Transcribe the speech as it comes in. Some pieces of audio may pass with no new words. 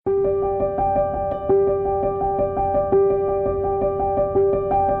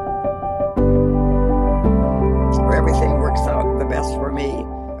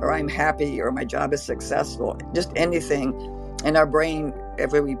I'm happy or my job is successful, just anything. And our brain,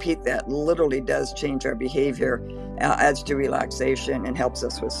 if we repeat that, literally does change our behavior, adds to relaxation and helps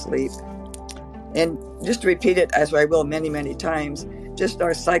us with sleep. And just to repeat it, as I will many, many times, just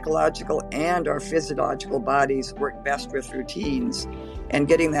our psychological and our physiological bodies work best with routines. And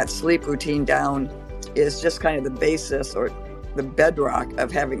getting that sleep routine down is just kind of the basis or the bedrock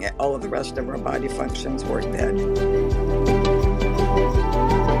of having all of the rest of our body functions work then.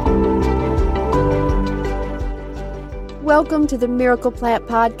 Welcome to the Miracle Plant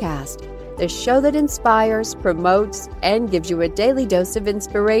Podcast, the show that inspires, promotes, and gives you a daily dose of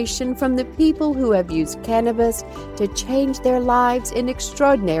inspiration from the people who have used cannabis to change their lives in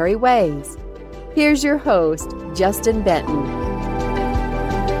extraordinary ways. Here's your host, Justin Benton.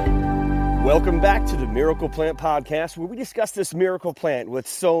 Welcome back to the Miracle Plant Podcast, where we discuss this miracle plant with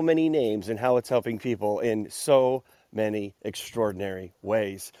so many names and how it's helping people in so many extraordinary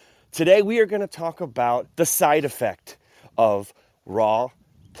ways. Today, we are going to talk about the side effect of raw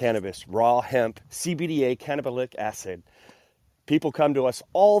cannabis, raw hemp, CBDA, cannabinoic acid. People come to us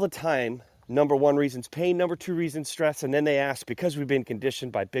all the time. Number one reason's pain, number two reason stress, and then they ask, because we've been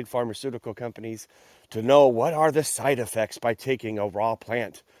conditioned by big pharmaceutical companies to know what are the side effects by taking a raw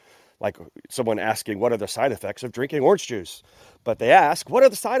plant. Like someone asking, what are the side effects of drinking orange juice? But they ask, what are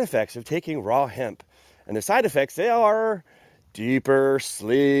the side effects of taking raw hemp? And the side effects, they are deeper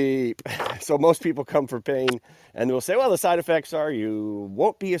sleep. So most people come for pain and they'll say, well, the side effects are you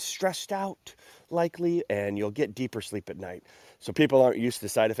won't be as stressed out likely and you'll get deeper sleep at night. So people aren't used to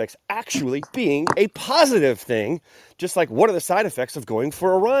side effects actually being a positive thing. Just like, what are the side effects of going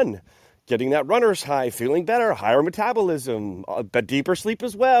for a run? Getting that runner's high, feeling better, higher metabolism, but deeper sleep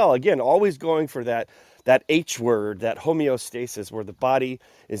as well. Again, always going for that H word, that homeostasis, where the body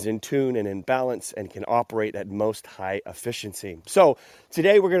is in tune and in balance and can operate at most high efficiency. So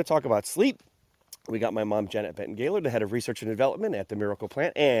today we're going to talk about sleep. We got my mom, Janet Benton-Gaylor, the head of research and development at the Miracle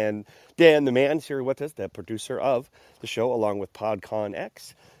Plant, and Dan, the man, here with us, the producer of the show, along with PodCon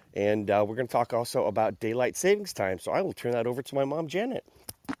X. And we're going to talk also about daylight savings time. So I will turn that over to my mom, Janet.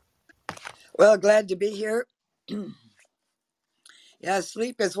 Well, glad to be here. Yeah,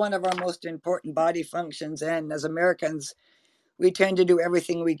 sleep is one of our most important body functions. And as Americans, we tend to do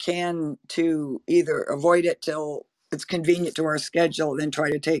everything we can to either avoid it till it's convenient to our schedule, then try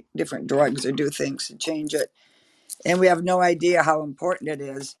to take different drugs or do things to change it. And we have no idea how important it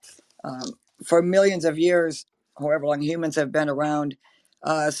is. For millions of years, however long humans have been around,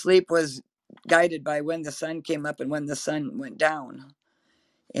 sleep was guided by when the sun came up and when the sun went down.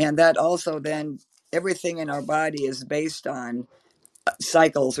 And that also then, everything in our body is based on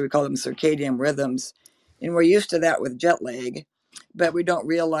cycles. We call them circadian rhythms. And we're used to that with jet lag, but we don't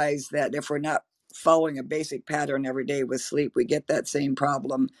realize that if we're not following a basic pattern every day with sleep, we get that same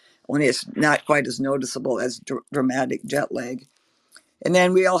problem when it's not quite as noticeable as dramatic jet lag. And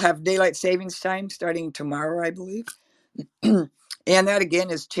then we all have daylight savings time starting tomorrow, I believe. And that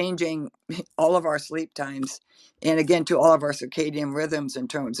again is changing all of our sleep times, and again to all of our circadian rhythms in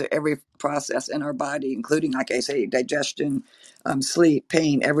terms of every process in our body, including, like I say, digestion, sleep,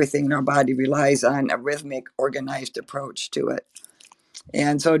 pain. Everything in our body relies on a rhythmic, organized approach to it.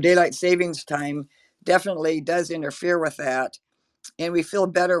 And so daylight savings time definitely does interfere with that. And we feel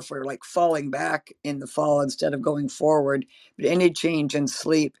better for like falling back in the fall instead of going forward. But any change in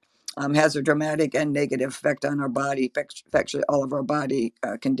sleep has a dramatic and negative effect on our body, actually all of our body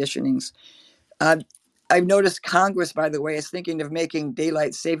conditionings. I've noticed Congress, by the way, is thinking of making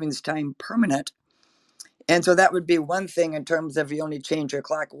daylight savings time permanent. And so that would be one thing in terms of you only change your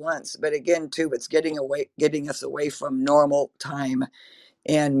clock once. But again, too, it's getting us away from normal time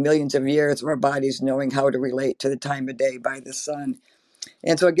and millions of years of our bodies knowing how to relate to the time of day by the sun.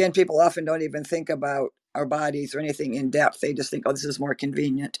 And so again, people often don't even think about our bodies or anything in depth. They just think, oh, this is more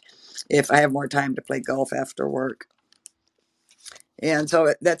convenient if I have more time to play golf after work. And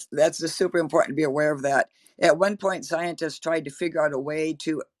so that's just super important to be aware of that. At one point, scientists tried to figure out a way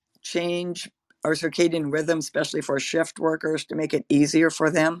to change our circadian rhythm, especially for shift workers, to make it easier for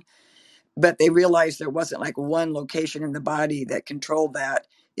them. But they realized there wasn't like one location in the body that controlled that.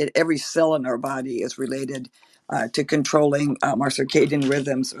 Every cell in our body is related to controlling our circadian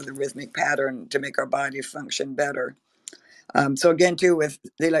rhythms or the rhythmic pattern to make our body function better. So again, too, with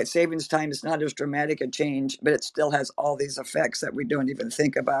daylight savings time, it's not as dramatic a change, but it still has all these effects that we don't even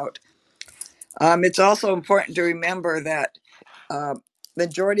think about. It's also important to remember that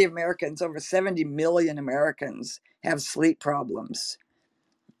majority of Americans, over 70 million Americans, have sleep problems.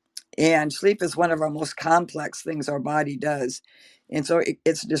 And sleep is one of our most complex things our body does. And so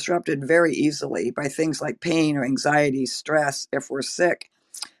it's disrupted very easily by things like pain or anxiety, stress, if we're sick.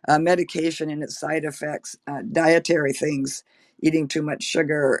 medication and its side effects, dietary things, eating too much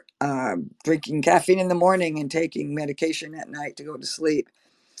sugar, drinking caffeine in the morning and taking medication at night to go to sleep.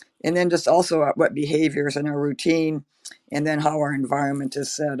 And then just also what behaviors in our routine, and then how our environment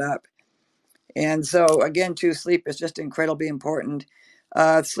is set up. And so, again, too, sleep is just incredibly important.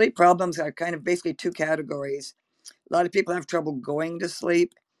 Sleep problems are kind of basically two categories. A lot of people have trouble going to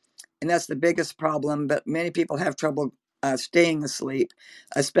sleep, and that's the biggest problem. But many people have trouble staying asleep,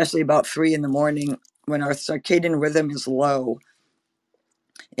 especially about 3 in the morning when our circadian rhythm is low.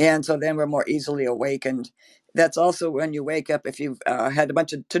 And so then we're more easily awakened. That's also when you wake up, if you've had a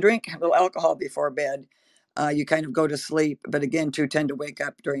bunch to drink a little alcohol before bed, you kind of go to sleep. But again, too, tend to wake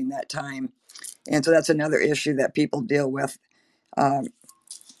up during that time. And so that's another issue that people deal with. Um,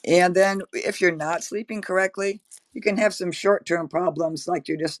 and then if you're not sleeping correctly, you can have some short-term problems, like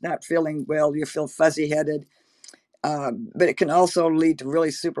you're just not feeling well, you feel fuzzy-headed. But it can also lead to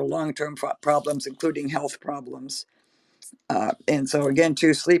really super long-term problems, including health problems. And so again,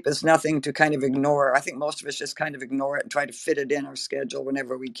 too, sleep is nothing to kind of ignore. I think most of us just kind of ignore it and try to fit it in our schedule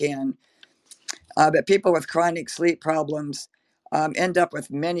whenever we can. But people with chronic sleep problems end up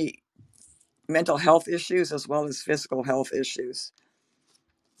with many mental health issues as well as physical health issues.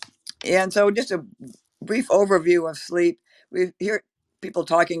 And so just a brief overview of sleep. We hear people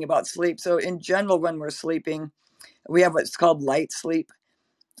talking about sleep. So in general, when we're sleeping, we have what's called light sleep.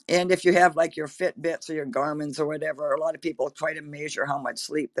 And if you have like your Fitbits or your Garmins or whatever, a lot of people try to measure how much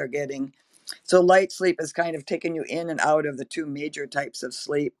sleep they're getting. So light sleep is kind of taking you in and out of the two major types of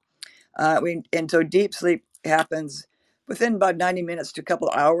sleep. And so deep sleep happens within about 90 minutes to a couple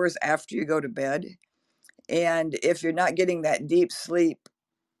of hours after you go to bed. And if you're not getting that deep sleep,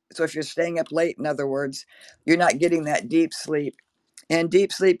 so if you're staying up late, in other words, you're not getting that deep sleep. And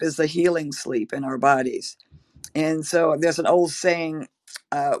deep sleep is the healing sleep in our bodies. And so there's an old saying,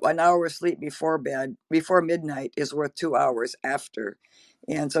 an hour of sleep before bed, before midnight, is worth 2 hours after.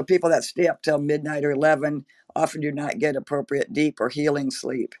 And so people that stay up till midnight or 11 often do not get appropriate deep or healing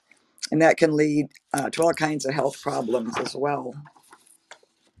sleep. And that can lead to all kinds of health problems as well.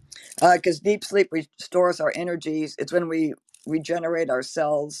 Because deep sleep restores our energies. It's when we regenerate our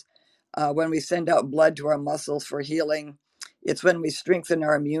cells, when we send out blood to our muscles for healing. It's when we strengthen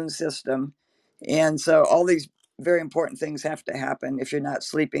our immune system. And so all these very important things have to happen if you're not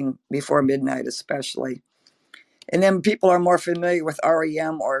sleeping before midnight, especially. And then people are more familiar with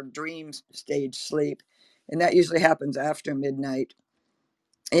REM or dream stage sleep, and that usually happens after midnight.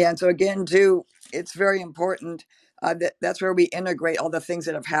 And so again, too, it's very important that's where we integrate all the things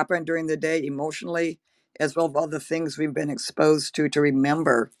that have happened during the day emotionally, as well as all the things we've been exposed to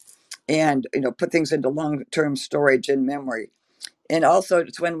remember, and put things into long-term storage and memory. And also,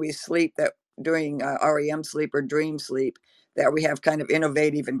 it's when we sleep that during REM sleep or dream sleep that we have kind of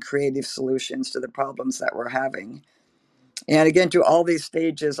innovative and creative solutions to the problems that we're having. And again, to all these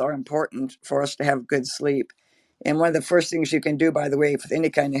stages are important for us to have good sleep. And one of the first things you can do, by the way, with any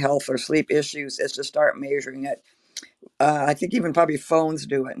kind of health or sleep issues is to start measuring it. I think even probably phones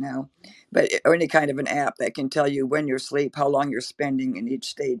do it now, or any kind of an app that can tell you when you sleep, how long you're spending in each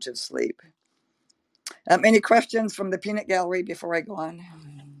stage of sleep. Any questions from the peanut gallery before I go on?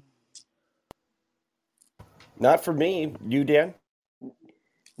 Not for me. You, Dan?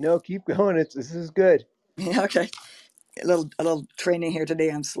 No, keep going. This is good. Yeah, okay. A little training here today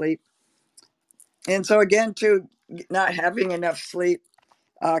on sleep. And so again, too, not having enough sleep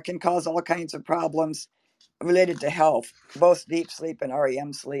can cause all kinds of problems related to health, both deep sleep and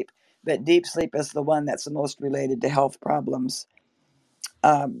REM sleep. But deep sleep is the one that's the most related to health problems.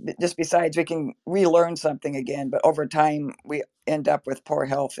 Just besides, we can relearn something again, but over time, we end up with poor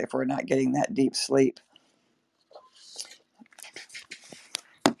health if we're not getting that deep sleep.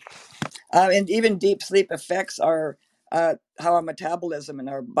 And even deep sleep affects how our metabolism in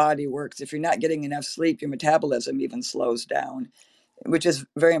our body works. If you're not getting enough sleep, your metabolism even slows down, which is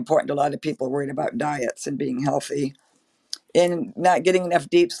very important to a lot of people worried about diets and being healthy. And not getting enough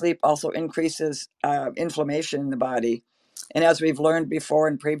deep sleep also increases inflammation in the body. And as we've learned before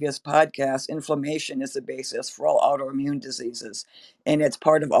in previous podcasts, inflammation is the basis for all autoimmune diseases, and it's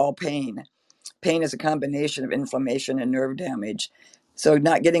part of all pain. Pain is a combination of inflammation and nerve damage. So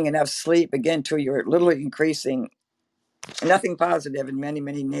not getting enough sleep, again, too, you're literally increasing nothing positive and many,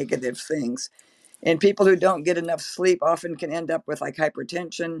 many negative things. And people who don't get enough sleep often can end up with like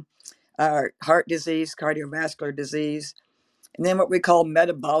hypertension, heart disease, cardiovascular disease, and then what we call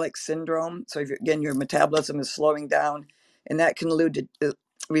metabolic syndrome. So again, your metabolism is slowing down, and that can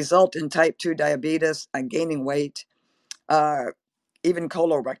result in type 2 diabetes, gaining weight, even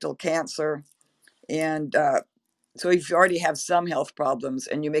colorectal cancer, and So if you already have some health problems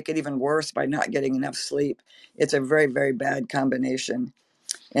and you make it even worse by not getting enough sleep, it's a very, very bad combination.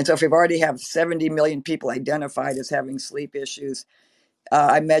 And so if we've already have 70 million people identified as having sleep issues,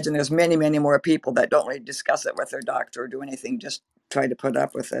 I imagine there's many, many more people that don't really discuss it with their doctor or do anything, just try to put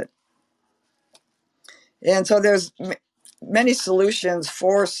up with it. And so there's many solutions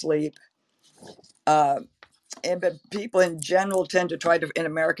for sleep. But people in general tend to try to, in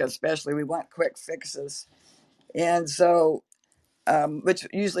America especially, we want quick fixes. And so, which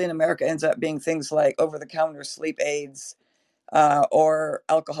usually in America ends up being things like over-the-counter sleep aids, or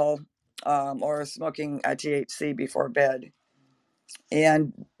alcohol, or smoking THC before bed.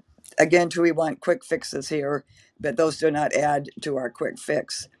 And again, too, we want quick fixes here, but those do not add to our quick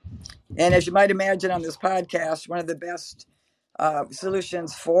fix. And as you might imagine on this podcast, one of the best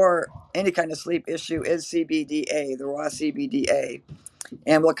solutions for any kind of sleep issue is CBDA, the raw CBDA.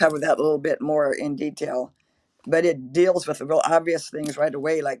 And we'll cover that a little bit more in detail. But it deals with the real obvious things right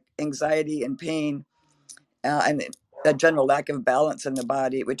away, like anxiety and pain, and a general lack of balance in the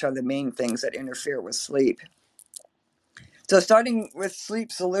body, which are the main things that interfere with sleep. So starting with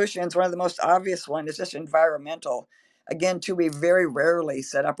sleep solutions, one of the most obvious one is just environmental. Again, too, we very rarely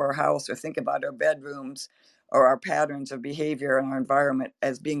set up our house or think about our bedrooms or our patterns of behavior in our environment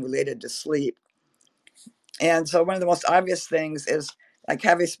as being related to sleep. And so one of the most obvious things is like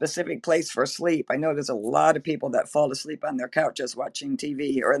have a specific place for sleep. I know there's a lot of people that fall asleep on their couches watching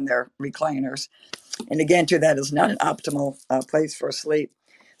TV or in their recliners. And again, too, that is not an optimal place for sleep.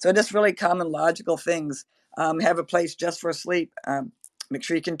 So just really common logical things. Have a place just for sleep. Make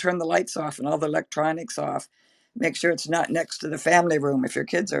sure you can turn the lights off and all the electronics off. Make sure it's not next to the family room if your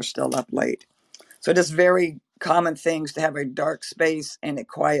kids are still up late. So just very common things to have a dark space and a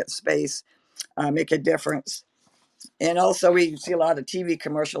quiet space make a difference. And also we see a lot of TV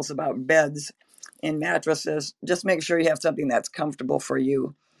commercials about beds and mattresses. Just make sure you have something that's comfortable for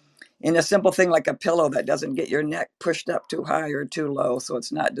you. And a simple thing like a pillow that doesn't get your neck pushed up too high or too low, so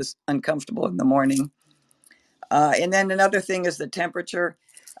it's not just uncomfortable in the morning. And then another thing is the temperature.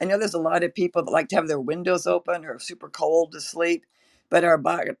 I know there's a lot of people that like to have their windows open or super cold to sleep, but our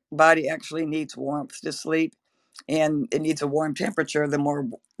body actually needs warmth to sleep, and it needs a warm temperature. The more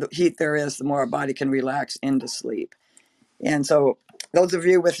heat there is, the more our body can relax into sleep. And so those of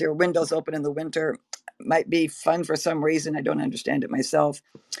you with your windows open in the winter might be fun for some reason. I don't understand it myself,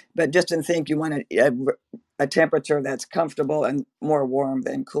 but just to think you want a temperature that's comfortable and more warm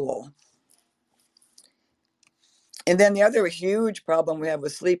than cool. And then the other huge problem we have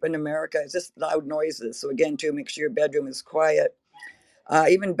with sleep in America is just loud noises. So again, to make sure your bedroom is quiet.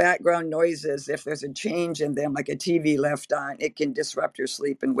 Even background noises, if there's a change in them, like a TV left on, it can disrupt your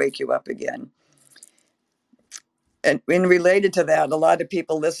sleep and wake you up again. And related to that, a lot of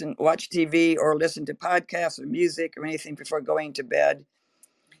people watch TV or listen to podcasts or music or anything before going to bed.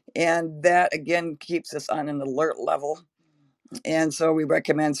 And that, again, keeps us on an alert level. And so we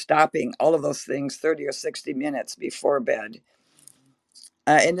recommend stopping all of those things 30 or 60 minutes before bed.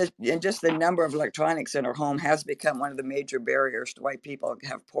 And just the number of electronics in our home has become one of the major barriers to why people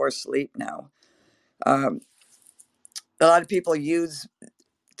have poor sleep now. A lot of people use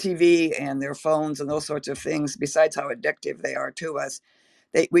TV and their phones and those sorts of things, besides how addictive they are to us.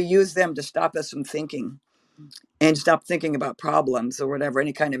 We use them to stop us from thinking and stop thinking about problems or whatever,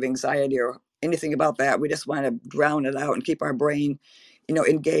 any kind of anxiety or anything about that. We just want to drown it out and keep our brain,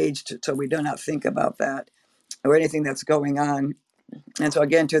 engaged so we do not think about that or anything that's going on. And so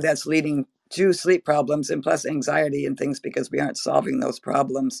again, too, that's leading to sleep problems and plus anxiety and things because we aren't solving those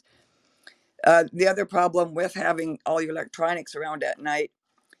problems. The other problem with having all your electronics around at night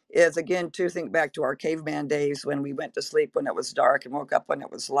is, again, to think back to our caveman days when we went to sleep when it was dark and woke up when it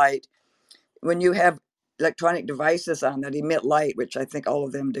was light. When you have electronic devices on that emit light, which I think all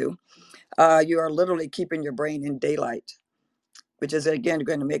of them do, you are literally keeping your brain in daylight, which is, again,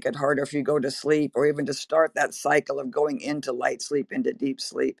 going to make it harder if you go to sleep or even to start that cycle of going into light sleep, into deep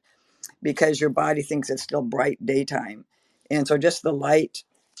sleep, because your body thinks it's still bright daytime. And so just the light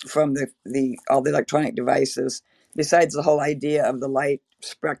from all the electronic devices, besides the whole idea of the light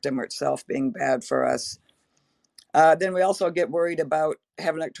spectrum itself being bad for us. Then we also get worried about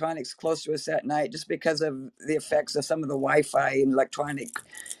having electronics close to us at night just because of the effects of some of the Wi-Fi and electronic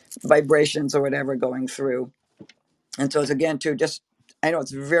vibrations or whatever going through. And so it's, again, I know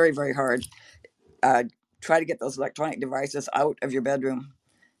it's very, very hard. Try to get those electronic devices out of your bedroom,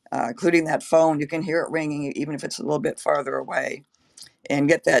 including that phone. You can hear it ringing even if it's a little bit farther away, and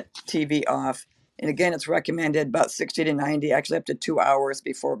get that TV off. And again, it's recommended about 60 to 90, actually up to 2 hours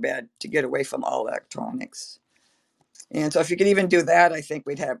before bed to get away from all electronics. And so if you could even do that, I think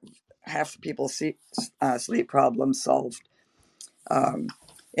we'd have half the people's sleep problems solved.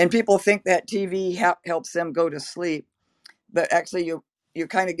 And people think that TV helps them go to sleep, but actually you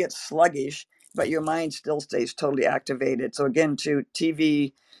kind of get sluggish, but your mind still stays totally activated. So again, to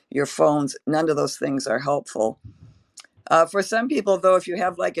TV, your phones, none of those things are helpful. For some people, though, if you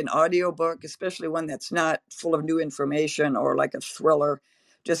have like an audio book, especially one that's not full of new information or like a thriller,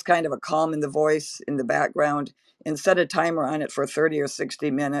 just kind of a calm in the voice in the background, and set a timer on it for 30 or 60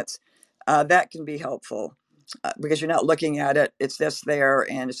 minutes, that can be helpful because you're not looking at it. It's just there,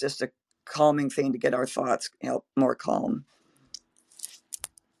 and it's just a calming thing to get our thoughts more calm.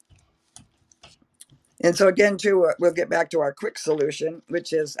 And so again, too, we'll get back to our quick solution,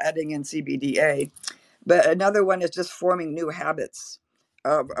 which is adding in CBDA. But another one is just forming new habits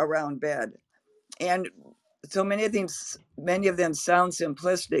around bed. And so many of them sound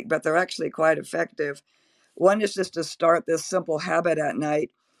simplistic, but they're actually quite effective. One is just to start this simple habit at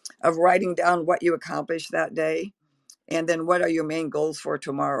night of writing down what you accomplished that day, and then what are your main goals for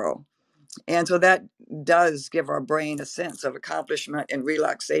tomorrow. And so that does give our brain a sense of accomplishment and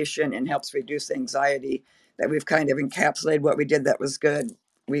relaxation, and helps reduce anxiety that we've kind of encapsulated what we did that was good.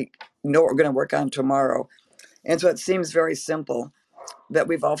 We know what we're going to work on tomorrow. And so it seems very simple, but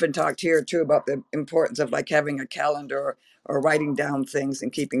we've often talked here too about the importance of like having a calendar or writing down things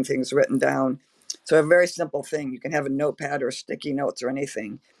and keeping things written down. So a very simple thing, you can have a notepad or sticky notes or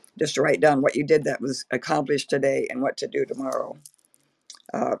anything, just to write down what you did that was accomplished today and what to do tomorrow.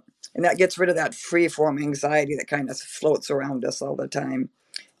 And that gets rid of that free form anxiety that kind of floats around us all the time,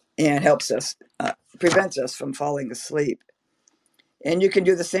 and helps us, prevents us from falling asleep. And you can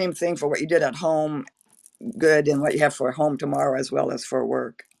do the same thing for what you did at home, good, and what you have for home tomorrow as well as for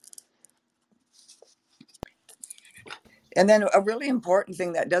work. And then a really important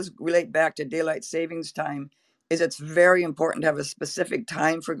thing that does relate back to daylight savings time is it's very important to have a specific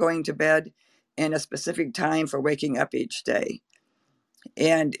time for going to bed and a specific time for waking up each day.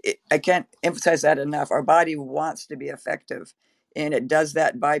 And I can't emphasize that enough. Our body wants to be effective, and it does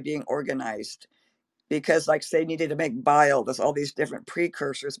that by being organized. Because, like, say, you needed to make bile, there's all these different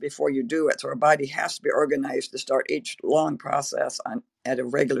precursors before you do it. So our body has to be organized to start each long process at a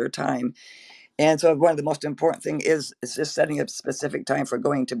regular time. And so one of the most important thing is just setting a specific time for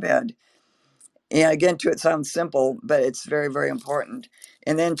going to bed. And again, too, it sounds simple, but it's very, very important.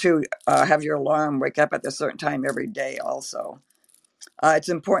 And then to have your alarm wake up at a certain time every day also. It's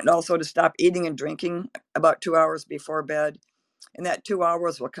important also to stop eating and drinking about 2 hours before bed. And that 2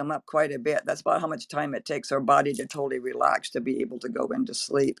 hours will come up quite a bit. That's about how much time it takes our body to totally relax to be able to go into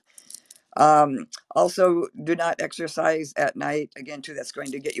sleep. Also, do not exercise at night. Again, too, that's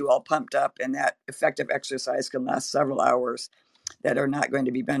going to get you all pumped up, and that effective exercise can last several hours that are not going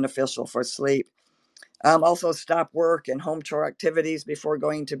to be beneficial for sleep. Also, stop work and home chore activities before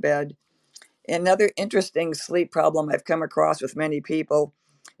going to bed. Another interesting sleep problem I've come across with many people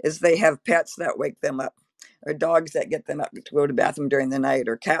is they have pets that wake them up, or dogs that get them up to go to the bathroom during the night,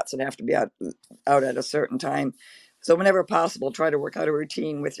 or cats that have to be out at a certain time. So whenever possible, try to work out a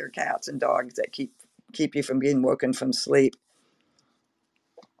routine with your cats and dogs that keep you from being woken from sleep.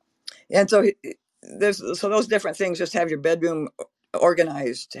 And so those different things, just have your bedroom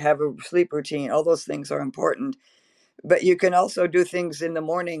organized, have a sleep routine, all those things are important. But you can also do things in the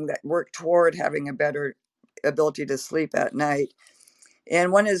morning that work toward having a better ability to sleep at night.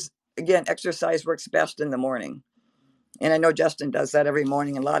 And one is, again, exercise works best in the morning. And I know Justin does that every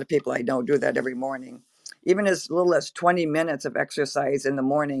morning. And a lot of people I know do that every morning. Even as little as 20 minutes of exercise in the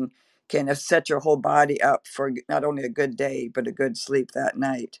morning can set your whole body up for not only a good day, but a good sleep that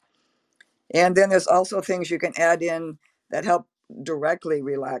night. And then there's also things you can add in that help directly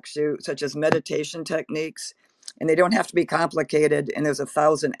relax you, such as meditation techniques. And they don't have to be complicated. And there's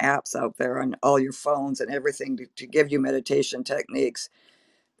 1,000 apps out there on all your phones and everything to give you meditation techniques.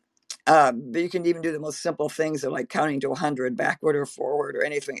 But you can even do the most simple things like counting to 100 backward or forward or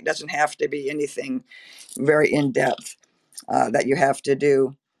anything. It doesn't have to be anything very in-depth that you have to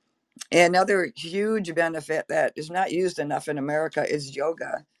do. And another huge benefit that is not used enough in America is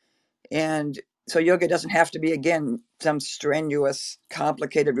yoga. And so yoga doesn't have to be, again, some strenuous,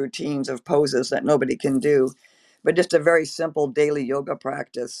 complicated routines of poses that nobody can do, but just a very simple daily yoga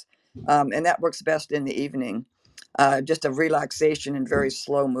practice. And that works best in the evening, just a relaxation and very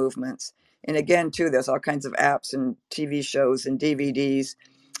slow movements. And again, too, there's all kinds of apps and TV shows and DVDs,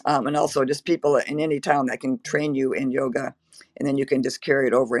 and also just people in any town that can train you in yoga. And then you can just carry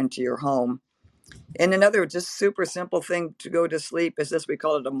it over into your home. And another just super simple thing to go to sleep is this, we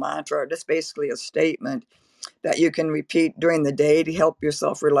call it a mantra, just basically a statement that you can repeat during the day to help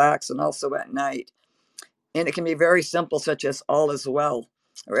yourself relax, and also at night. And it can be very simple, such as all is well.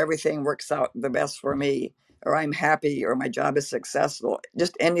 or everything works out the best for me, or I'm happy, or my job is successful,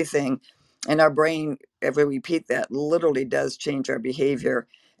 just anything. And our brain, if we repeat that, literally does change our behavior,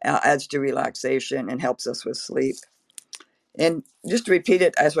 adds to relaxation, and helps us with sleep. And just to repeat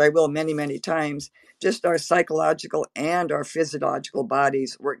it, as I will many, many times, just our psychological and our physiological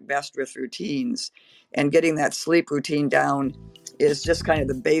bodies work best with routines. And getting that sleep routine down is just kind of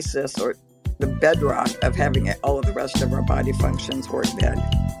the basis or the bedrock of having all of the rest of our body functions work bed.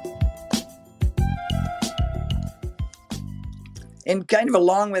 And kind of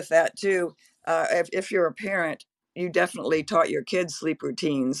along with that too, if you're a parent, you definitely taught your kids sleep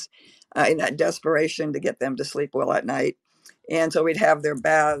routines in that desperation to get them to sleep well at night. And so we'd have their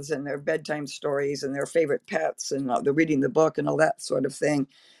baths and their bedtime stories and their favorite pets and the reading the book and all that sort of thing.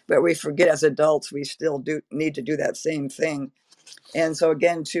 But we forget as adults, we still do need to do that same thing. And so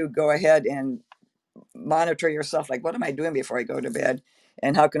again, to go ahead and monitor yourself, like, what am I doing before I go to bed?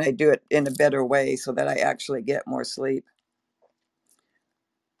 And how can I do it in a better way so that I actually get more sleep?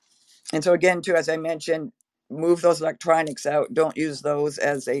 And so again, too, as I mentioned, move those electronics out. Don't use those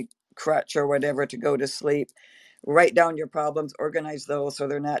as a crutch or whatever to go to sleep. Write down your problems, organize those so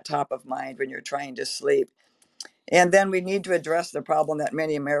they're not top of mind when you're trying to sleep. And then we need to address the problem that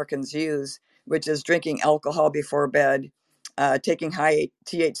many Americans use, which is drinking alcohol before bed, taking high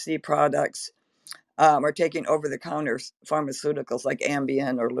THC products, or taking over-the-counter pharmaceuticals like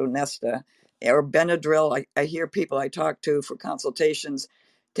Ambien or Lunesta or Benadryl. I hear people I talk to for consultations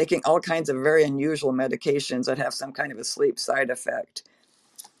taking all kinds of very unusual medications that have some kind of a sleep side effect.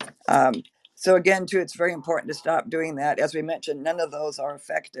 So again, too, it's very important to stop doing that. As we mentioned, none of those are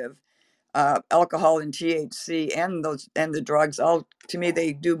effective. Alcohol and THC and the drugs, all to me,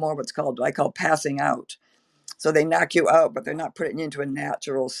 they do more what's called, I call passing out. So they knock you out, but they're not putting you into a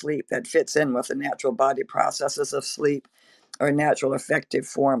natural sleep that fits in with the natural body processes of sleep or a natural effective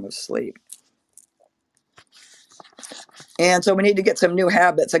form of sleep. And so we need to get some new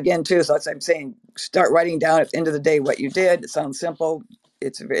habits again, too. So as I'm saying, start writing down at the end of the day what you did. It sounds simple.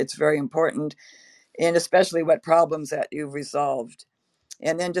 It's very important. And especially what problems that you've resolved.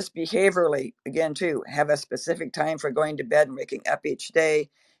 And then just behaviorally, again, too, have a specific time for going to bed and waking up each day,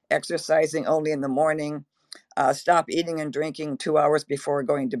 exercising only in the morning, stop eating and drinking 2 hours before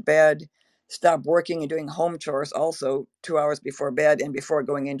going to bed, stop working and doing home chores also 2 hours before bed and before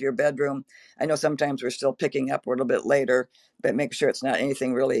going into your bedroom. I know sometimes we're still picking up a little bit later, but make sure it's not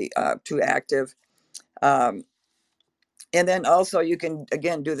anything really too active. And then also you can,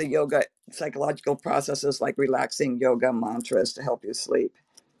 again, do the yoga psychological processes like relaxing yoga mantras to help you sleep.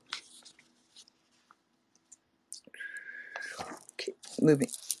 Okay, moving.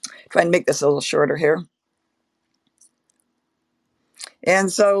 Try and make this a little shorter here.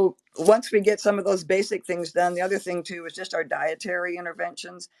 And so once we get some of those basic things done, the other thing too is just our dietary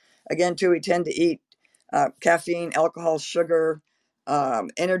interventions. Again, too, we tend to eat caffeine, alcohol, sugar,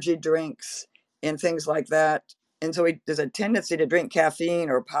 energy drinks, and things like that. And so there's a tendency to drink caffeine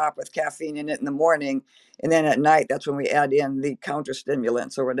or pop with caffeine in it in the morning. And then at night, that's when we add in the counter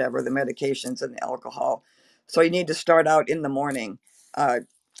stimulants or whatever, the medications and the alcohol. So you need to start out in the morning. I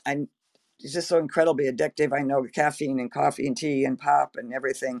It's just so incredibly addictive. I know caffeine and coffee and tea and pop and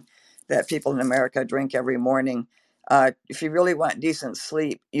everything that people in America drink every morning. If you really want decent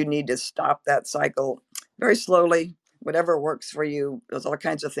sleep, you need to stop that cycle very slowly, whatever works for you. There's all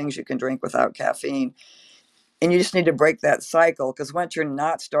kinds of things you can drink without caffeine. And you just need to break that cycle, because once you're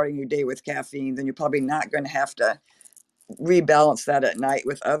not starting your day with caffeine, then you're probably not going to have to rebalance that at night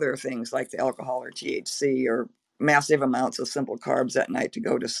with other things like the alcohol or THC or massive amounts of simple carbs at night to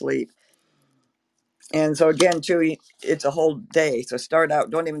go to sleep. And so again, too, it's a whole day. So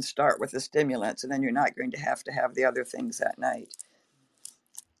don't even start with the stimulants, and then you're not going to have the other things at night.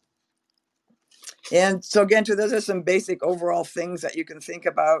 And so again, too, those are some basic overall things that you can think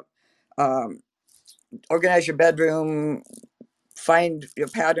about. Organize your bedroom, find your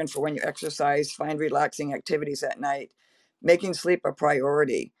pattern for when you exercise, find relaxing activities at night, making sleep a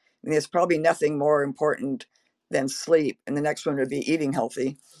priority. And there's probably nothing more important than sleep. And the next one would be eating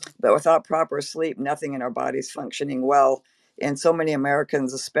healthy. But without proper sleep, nothing in our body's functioning well. And so many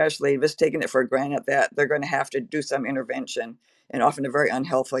Americans, especially, just taking it for granted that they're going to have to do some intervention, and often a very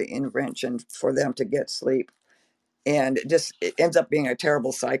unhealthy intervention for them to get sleep. And it ends up being a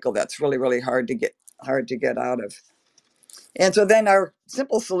terrible cycle that's really, really hard to get out of. And so then our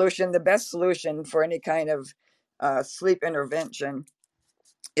simple solution, the best solution for any kind of sleep intervention,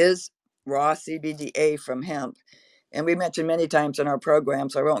 is raw CBDA from hemp. And we mentioned many times in our program,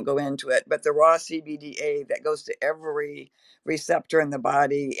 so I won't go into it, but the raw CBDA that goes to every receptor in the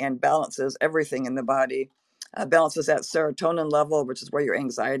body and balances everything in the body balances that serotonin level, which is where your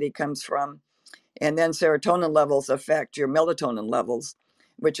anxiety comes from. And then serotonin levels affect your melatonin levels,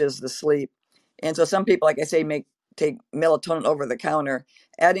 which is the sleep. And so some people, like I say, take melatonin over the counter.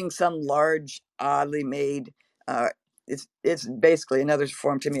 Adding some large, oddly made, uh, it's basically another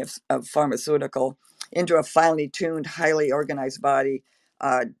form to me of pharmaceutical into a finely tuned, highly organized body.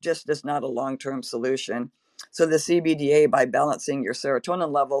 Just is not a long-term solution. So the CBDA, by balancing your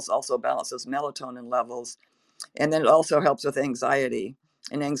serotonin levels, also balances melatonin levels, and then it also helps with anxiety.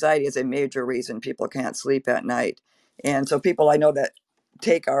 And anxiety is a major reason people can't sleep at night. And so people I know that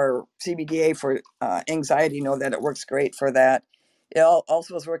take our CBDA for anxiety know that it works great for that. It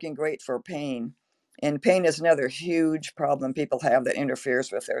also is working great for pain. And pain is another huge problem people have that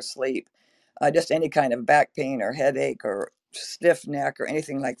interferes with their sleep. Just any kind of back pain or headache or stiff neck or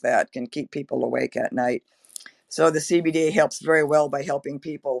anything like that can keep people awake at night. So the CBDA helps very well by helping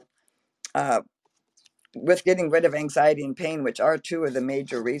people uh, with getting rid of anxiety and pain, which are two of the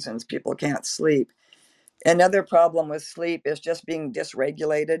major reasons people can't sleep. Another problem with sleep is just being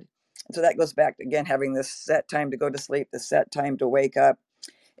dysregulated. So that goes back to, again, having this set time to go to sleep, the set time to wake up.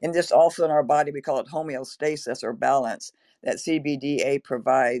 And this also in our body, we call it homeostasis or balance that CBDA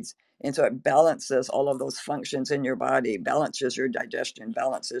provides. And so it balances all of those functions in your body, balances your digestion,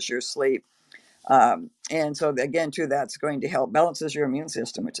 balances your sleep. And so again, too, that's going to help balances your immune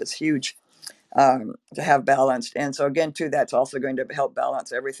system, which is huge to have balanced. And so again, too, that's also going to help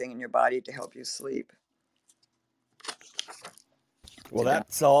balance everything in your body to help you sleep. Well,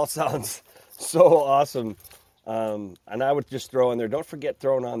 that all sounds so awesome. And I would just throw in there, don't forget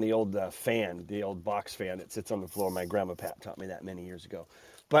throwing on the old fan, the old box fan that sits on the floor. My grandma Pat taught me that many years ago.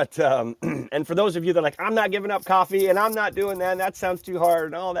 But, and for those of you that are like, I'm not giving up coffee and I'm not doing that, and that sounds too hard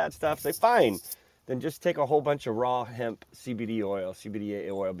and all that stuff, say, fine. Then just take a whole bunch of raw hemp CBDA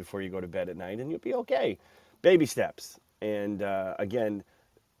oil before you go to bed at night and you'll be okay. Baby steps. And again,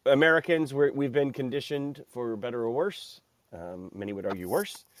 Americans, we've been conditioned for better or worse. Many would argue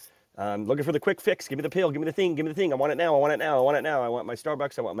worse. Looking for the quick fix. Give me the pill. Give me the thing. Give me the thing. I want it now. I want it now. I want it now. I want my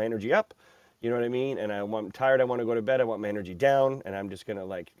Starbucks. I want my energy up. You know what I mean? And I'm tired. I want to go to bed. I want my energy down. And I'm just going to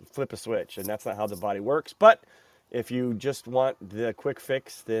like flip a switch. And that's not how the body works. But if you just want the quick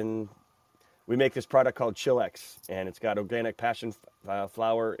fix, then we make this product called Chill-X. And it's got organic passion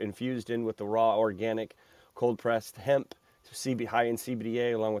flower infused in with the raw organic cold pressed hemp, high in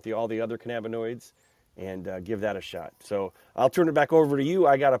CBDA, along with all the other cannabinoids. And give that a shot. So I'll turn it back over to you.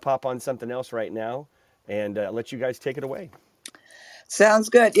 I got to pop on something else right now and let you guys take it away. Sounds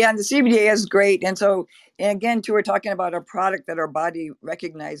good. Yeah, and the CBDA is great. And so, and again, too, we're talking about a product that our body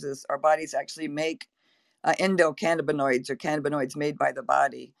recognizes. Our bodies actually make endocannabinoids or cannabinoids made by the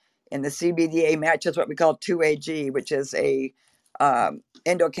body. And the CBDA matches what we call 2AG, which is a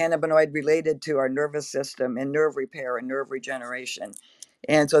endocannabinoid related to our nervous system and nerve repair and nerve regeneration.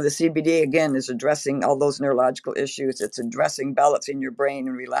 And so the CBD, again, is addressing all those neurological issues. It's addressing balancing your brain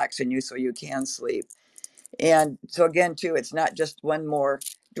and relaxing you so you can sleep. And so again, too, it's not just one more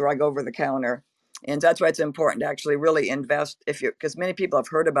drug over the counter. And that's why it's important to actually really invest because many people have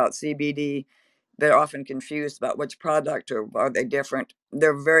heard about CBD. They're often confused about which product or are they different.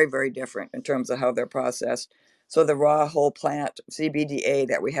 They're very, very different in terms of how they're processed. So the raw whole plant CBDA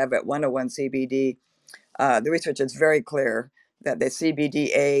that we have at 101 CBD, the research is very clear that the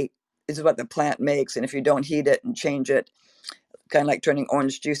CBDA is what the plant makes. And if you don't heat it and change it, kind of like turning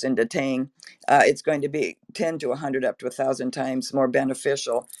orange juice into Tang, it's going to be 10 to 100 up to 1,000 times more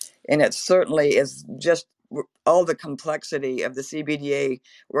beneficial. And it certainly is just all the complexity of the CBDA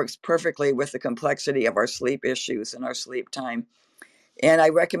works perfectly with the complexity of our sleep issues and our sleep time. And I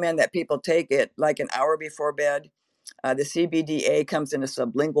recommend that people take it like an hour before bed. The CBDA comes in a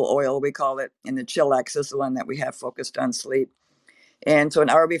sublingual oil, we call it, and the Chill-X is the one that we have focused on sleep. And so an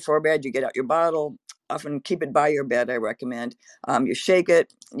hour before bed, you get out your bottle, often keep it by your bed, I recommend. You shake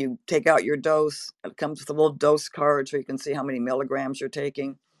it, you take out your dose. It comes with a little dose card so you can see how many milligrams you're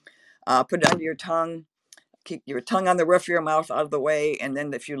taking. Put it under your tongue. Keep your tongue on the roof of your mouth out of the way. And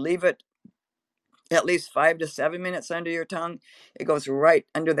then if you leave it at least 5 to 7 minutes under your tongue, it goes right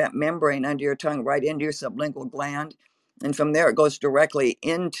under that membrane under your tongue, right into your sublingual gland. And from there, it goes directly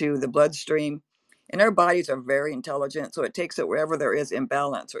into the bloodstream. And our bodies are very intelligent, so it takes it wherever there is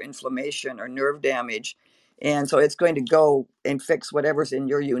imbalance or inflammation or nerve damage. And so it's going to go and fix whatever's in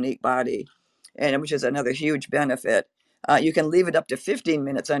your unique body, and which is another huge benefit. You can leave it up to 15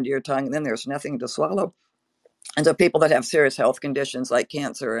 minutes under your tongue, and then there's nothing to swallow. And so people that have serious health conditions like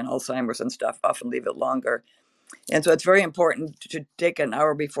cancer and Alzheimer's and stuff often leave it longer. And so it's very important to take an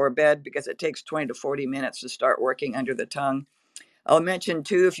hour before bed because it takes 20 to 40 minutes to start working under the tongue. I'll mention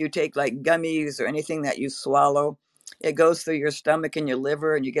too, if you take like gummies or anything that you swallow, it goes through your stomach and your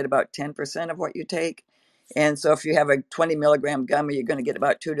liver, and you get about 10% of what you take. And so if you have a 20 milligram gummy, you're going to get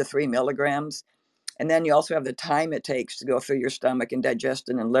about 2 to 3 milligrams. And then you also have the time it takes to go through your stomach and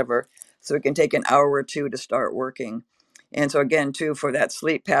digestion and liver. So it can take an hour or two to start working. And so again, too, for that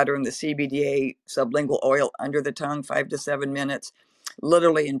sleep pattern, the CBDA sublingual oil under the tongue, 5 to 7 minutes,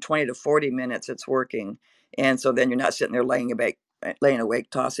 literally in 20 to 40 minutes, it's working. And so then you're not sitting there laying awake,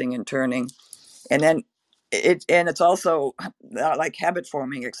 tossing and turning. And then it's also not like habit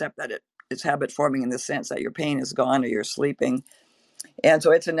forming, except that it's habit forming in the sense that your pain is gone or you're sleeping. And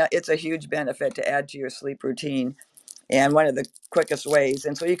so it's a huge benefit to add to your sleep routine, and one of the quickest ways.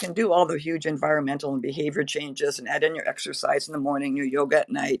 And so you can do all the huge environmental and behavior changes and add in your exercise in the morning, your yoga at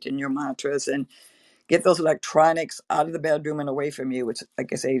night, and your mantras, and get those electronics out of the bedroom and away from you, which,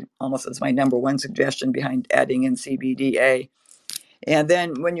 like I say, almost is my number one suggestion behind adding in CBDA. And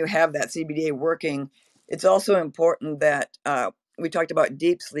then when you have that CBDA working, it's also important that we talked about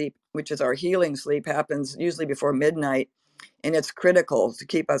deep sleep, which is our healing sleep, happens usually before midnight, and it's critical to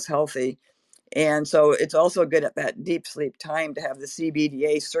keep us healthy. And so it's also good at that deep sleep time to have the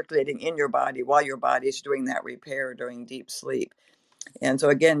CBDA circulating in your body while your body's doing that repair during deep sleep. And so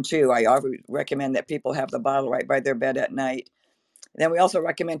again, too, I always recommend that people have the bottle right by their bed at night. And then we also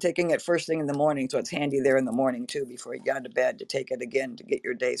recommend taking it first thing in the morning, so it's handy there in the morning too, before you get out of bed, to take it again to get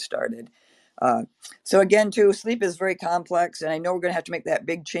your day started. Uh, so again, too, sleep is very complex, and I know we're going to have to make that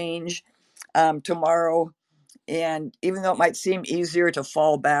big change tomorrow. And even though it might seem easier to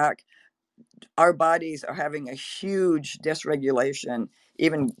fall back, our bodies are having a huge dysregulation,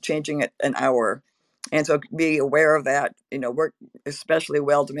 even changing it an hour. And so be aware of that, work especially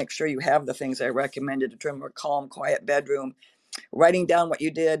well to make sure you have the things I recommended to trim a more calm, quiet bedroom, writing down what you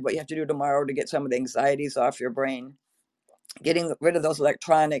did, what you have to do tomorrow to get some of the anxieties off your brain, getting rid of those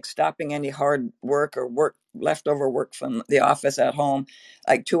electronics, stopping any hard work or leftover work from the office at home,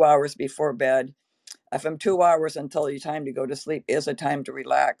 like 2 hours before bed. From 2 hours until your time to go to sleep is a time to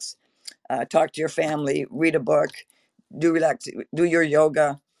relax. Talk to your family, read a book, do your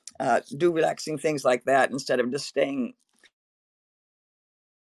yoga, do relaxing things like that instead of just staying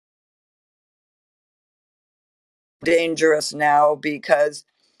dangerous now, because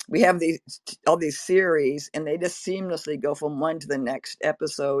we have all these series and they just seamlessly go from one to the next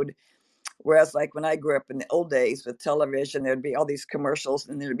episode. Whereas, like when I grew up in the old days with television, there'd be all these commercials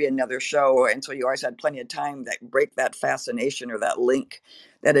and there'd be another show. And so you always had plenty of time that break that fascination or that link,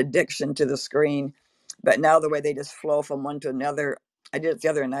 that addiction to the screen. But now the way they just flow from one to another, I did it the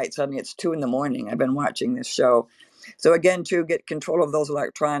other night. Suddenly it's 2 a.m. I've been watching this show. So again, to get control of those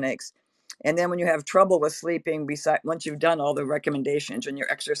electronics. And then when you have trouble with sleeping, once you've done all the recommendations and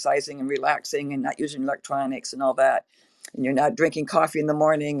you're exercising and relaxing and not using electronics and all that, and you're not drinking coffee in the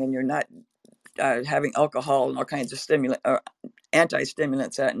morning, and you're not having alcohol and all kinds of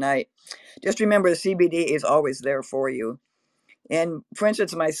anti-stimulants at night, just remember the CBD is always there for you. And for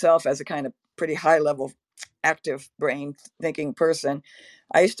instance, myself, as a kind of pretty high level active brain thinking person,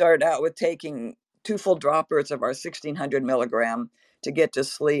 I started out with taking 2 full droppers of our 1600 milligram to get to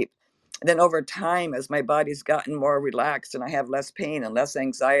sleep. And then over time, as my body's gotten more relaxed and I have less pain and less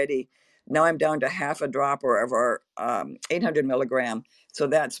anxiety, now I'm down to half a dropper of our 800 milligram. So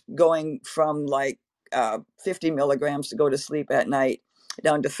that's going from like 50 milligrams to go to sleep at night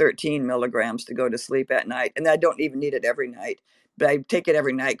down to 13 milligrams to go to sleep at night. And I don't even need it every night, but I take it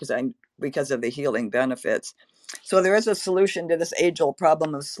every night because of the healing benefits. So there is a solution to this age-old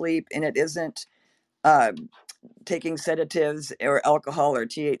problem of sleep, and it isn't uh, taking sedatives or alcohol or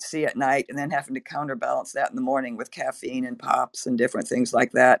THC at night and then having to counterbalance that in the morning with caffeine and pops and different things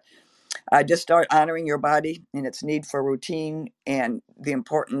like that. Just start honoring your body and its need for routine, and the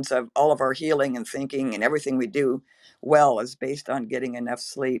importance of all of our healing and thinking and everything we do well is based on getting enough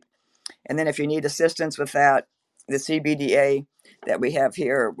sleep. And then if you need assistance with that, the CBDA that we have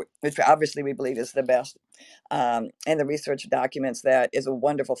here, which obviously we believe is the best, and the research documents that is a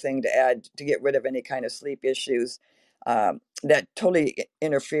wonderful thing to add to get rid of any kind of sleep issues that totally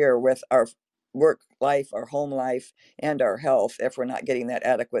interfere with our work life, our home life, and our health if we're not getting that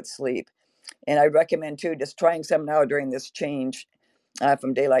adequate sleep. And I recommend too, just trying some now during this change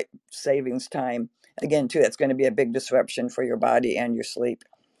from daylight savings time. Again, too, that's going to be a big disruption for your body and your sleep.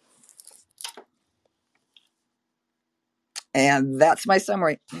 And that's my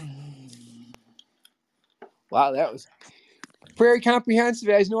summary. Wow, that was very comprehensive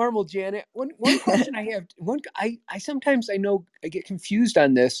as normal, Janet. One question I have, I sometimes I know I get confused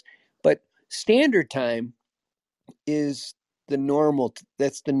on this, but standard time is the normal.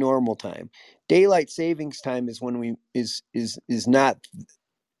 That's the normal time. Daylight savings time is when is not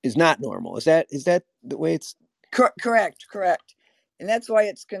normal. Is that the way it's? Correct. And that's why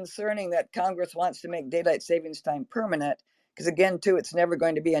it's concerning that Congress wants to make daylight savings time permanent, because again, too, it's never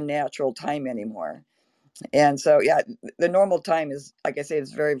going to be a natural time anymore. And so, yeah, the normal time is, like I say,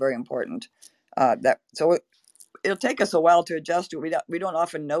 is very, very important. It'll take us a while to adjust to it. We don't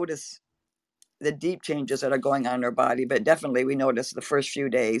often notice the deep changes that are going on in our body, but definitely we notice the first few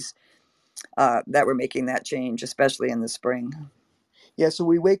days that we're making that change, especially in the spring. Yeah, so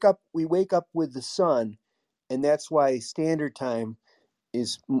we wake up with the sun, and that's why standard time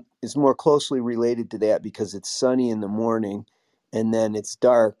is more closely related to that, because it's sunny in the morning and then it's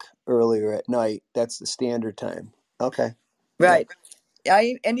dark earlier at night. That's the standard time. Okay. Right. Yeah.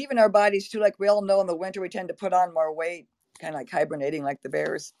 And even our bodies too, like we all know in the winter, we tend to put on more weight, kind of like hibernating like the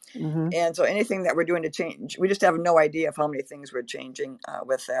bears. Mm-hmm. And so anything that we're doing to change, we just have no idea of how many things we're changing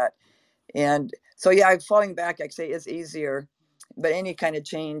with that. And so, yeah, falling back, I say, is easier, but any kind of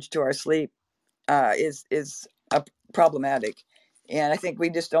change to our sleep is problematic. And I think we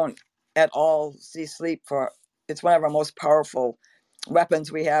just don't at all see sleep it's one of our most powerful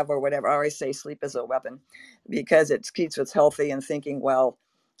weapons we have, or whatever. I always say sleep is a weapon because it keeps us healthy and thinking well.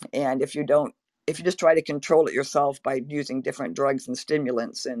 And if you just try to control it yourself by using different drugs and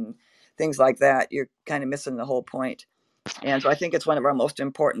stimulants and things like that, you're kind of missing the whole point. And so I think it's one of our most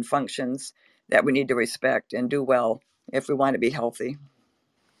important functions that we need to respect and do well if we want to be healthy.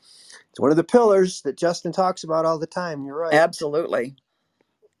 It's one of the pillars that Justin talks about all the time. You're right. Absolutely.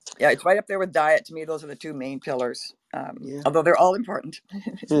 Yeah, it's right up there with diet. To me, those are the two main pillars, although they're all important.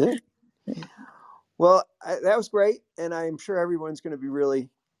 Well, that was great. And I'm sure everyone's going to be really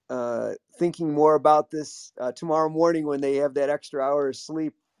thinking more about this tomorrow morning when they have that extra hour of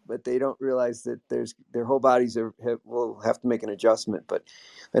sleep, but they don't realize that their whole bodies will have to make an adjustment.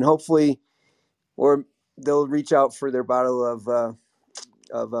 And hopefully, or they'll reach out for their bottle of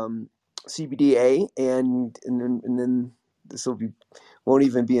CBDA, and then this won't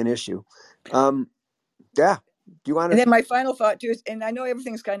even be an issue. Yeah. Do you want to? And then my final thought too is, and I know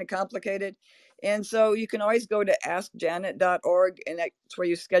everything's kind of complicated, and so you can always go to askjanet.org, and that's where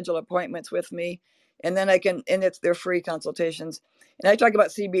you schedule appointments with me. And then they're free consultations. And I talk about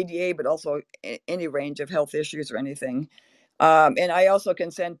CBDA, but also any range of health issues or anything. And I also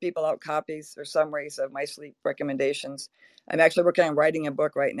can send people out copies or summaries of my sleep recommendations. I'm actually working on writing a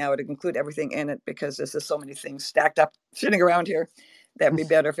book right now to include everything in it, because there's just so many things stacked up sitting around here that'd be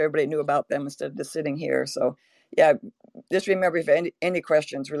better if everybody knew about them instead of just sitting here. So yeah, just remember, if any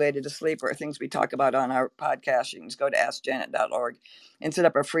questions related to sleep or things we talk about on our podcast, you can just go to askjanet.org and set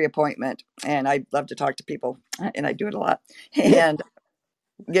up a free appointment. And I'd love to talk to people, and I do it a lot, and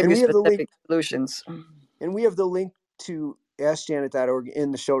give you specific solutions. And we have the link to askjanet.org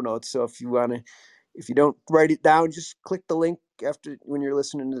in the show notes. So if you don't write it down, just click the link when you're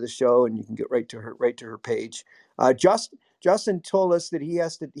listening to the show, and you can get right to her page. Justin told us that he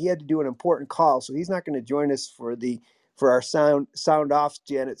had to do an important call, so he's not going to join us for our sound off,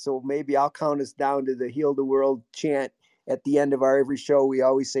 Janet. So maybe I'll count us down to the Heal the World chant at the end of our every show. We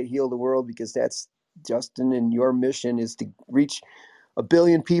always say Heal the World, because that's Justin, and your mission is to reach 1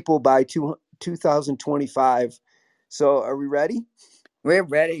 billion people by 2025. So are we ready? We're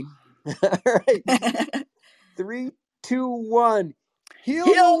ready. All right. 3, 2, 1. Heal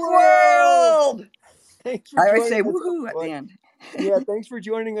the world! Thanks for I always joining say us, woohoo at the end. Yeah, thanks for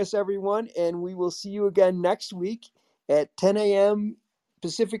joining us, everyone. And we will see you again next week at 10 a.m.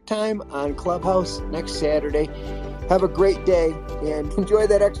 Pacific time on Clubhouse next Saturday. Have a great day and enjoy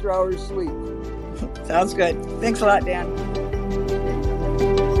that extra hour of sleep. Sounds good. Thanks a lot, Dan.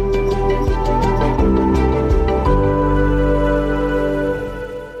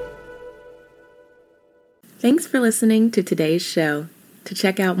 Thanks for listening to today's show. To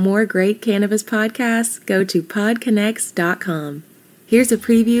check out more great cannabis podcasts, go to podconnects.com. Here's a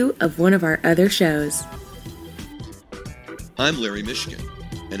preview of one of our other shows. I'm Larry Michigan,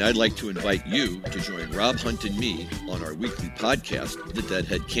 and I'd like to invite you to join Rob Hunt and me on our weekly podcast, The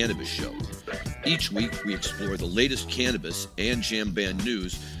Deadhead Cannabis Show. Each week, we explore the latest cannabis and jam band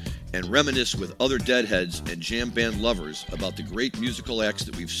news and reminisce with other Deadheads and jam band lovers about the great musical acts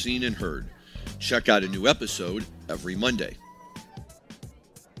that we've seen and heard. Check out a new episode every Monday.